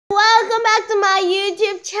back to my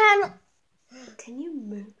YouTube channel. Can you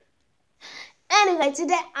move? Anyway,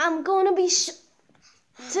 today I'm gonna be showing.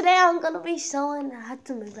 I had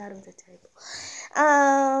to move out of the table. Because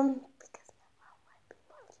my mom might be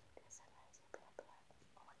watching this and I should be like, oh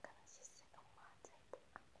my goodness, she's sitting on my table.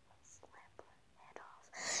 I'm gonna slap her head off.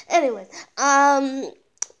 Anyways,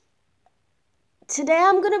 today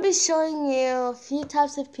I'm gonna be showing you a few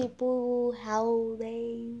types of people, how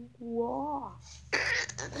they walk.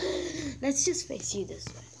 Let's just face you this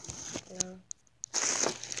way.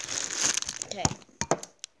 Okay,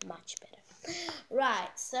 much better. Right,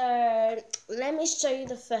 so let me show you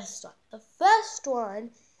the first one. The first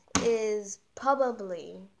one is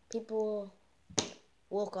probably people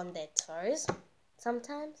walk on their toes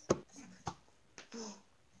sometimes.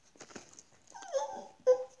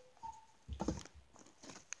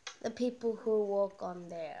 The people who walk on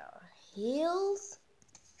their heels.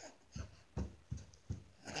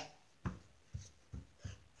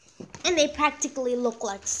 And they practically look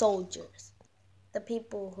like soldiers. The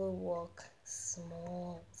people who walk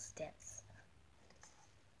small steps.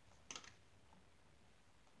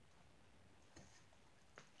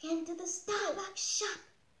 Into the Starbucks shop.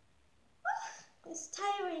 It's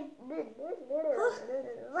tiring.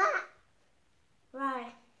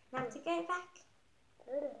 Right, now to go back.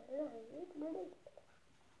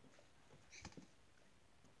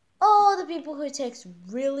 Oh, the people who takes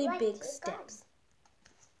really big steps.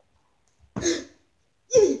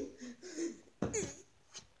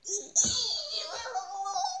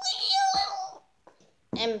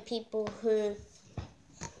 And people who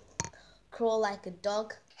crawl like a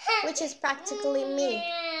dog, which is practically me.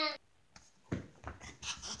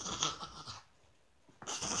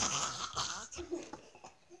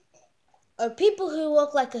 Or people who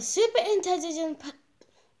walk like a super intelligent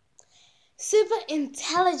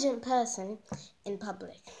person in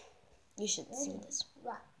public. You should see this.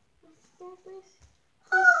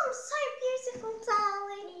 Oh, I'm so beautiful,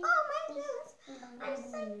 darling. Oh my goodness, I'm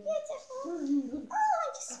so beautiful. Oh, I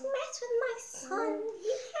just met with my son.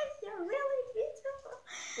 You're really beautiful.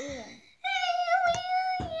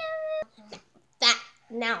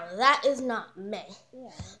 That is not me.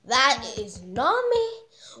 That is not me.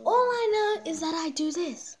 All I know is that I do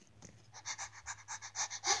this.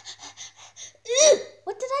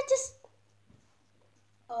 What did I just...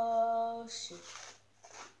 Oh, shoot.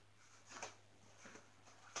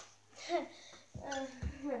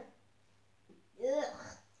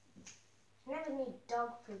 Never knew dog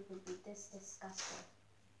poop would be this disgusting.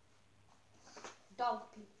 Dog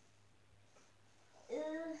poop.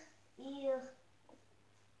 Ew.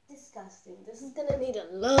 Disgusting. This is gonna need a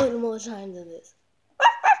load more time than this.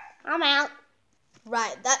 I'm out.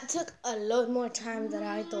 Right, that took a load more time than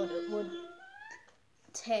I thought it would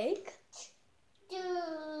take.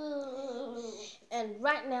 And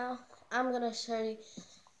right now, I'm gonna show you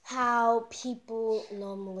how people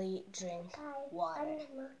normally drink water.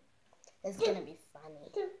 It's gonna be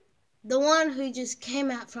funny. The one who just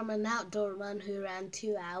came out from an outdoor run who ran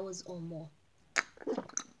 2 hours or more.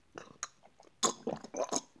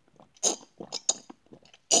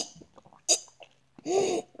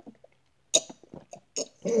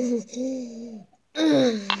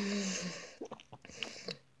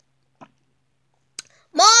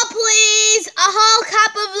 More please! A whole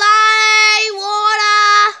cup of lime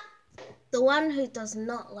water! The one who does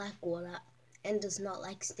not like water and does not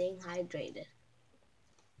like staying hydrated.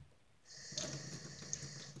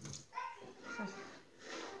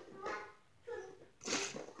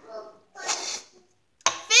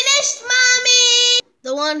 Finished, mommy!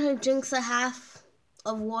 The one who drinks a half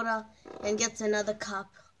of water and gets another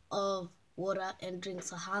cup of water and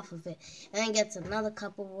drinks a half of it, and then gets another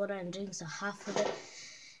cup of water and drinks a half of it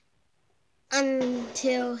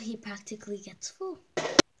until he practically gets full.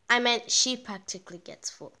 I meant she practically gets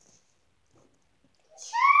full.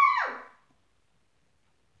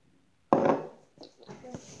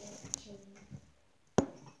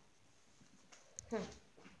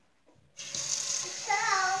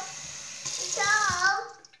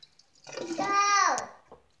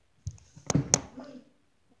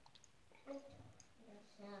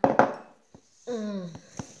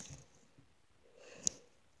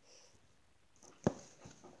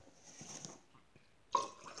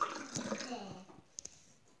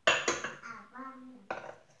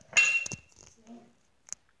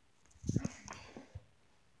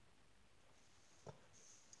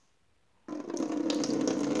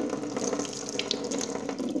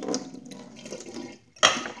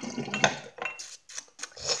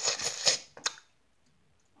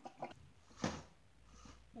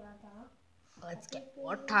 Let's get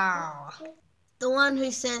water. The one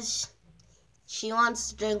who says she wants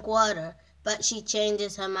to drink water, but she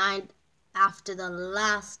changes her mind after the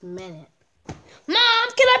last minute. Mom,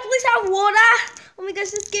 can I please have water? Oh my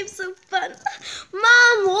gosh, this game's so fun.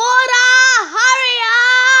 Mom, water! Hurry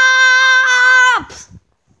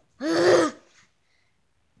up!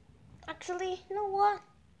 Actually, you know what?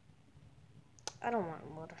 I don't want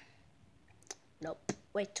water. Nope,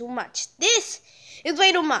 way too much. This is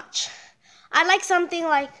way too much. I like something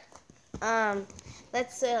like,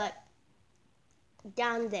 let's say like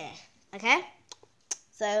down there, okay?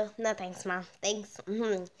 So, no thanks, Mom. Thanks.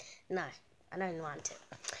 No, I don't want it.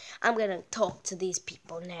 I'm gonna talk to these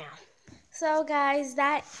people now. So, guys,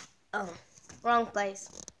 wrong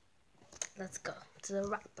place. Let's go to the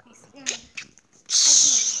right place.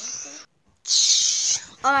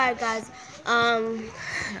 Alright, guys,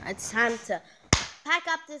 it's time to pack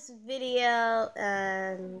up this video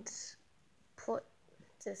and put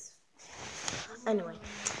this. Anyway,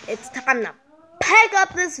 it's time to pack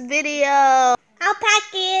up this video. I'll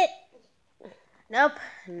pack it. Nope,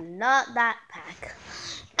 not that pack.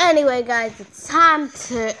 Anyway, guys, it's time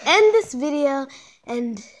to end this video.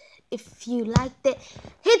 And if you liked it,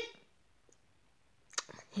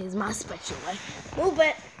 here's my special way. Move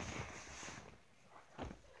it.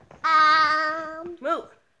 Move.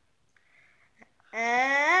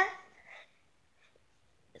 And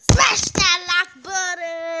smash that like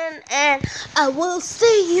button. And I will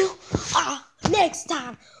see you next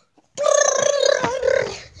time.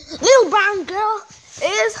 Little brown girl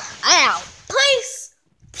is out. Peace.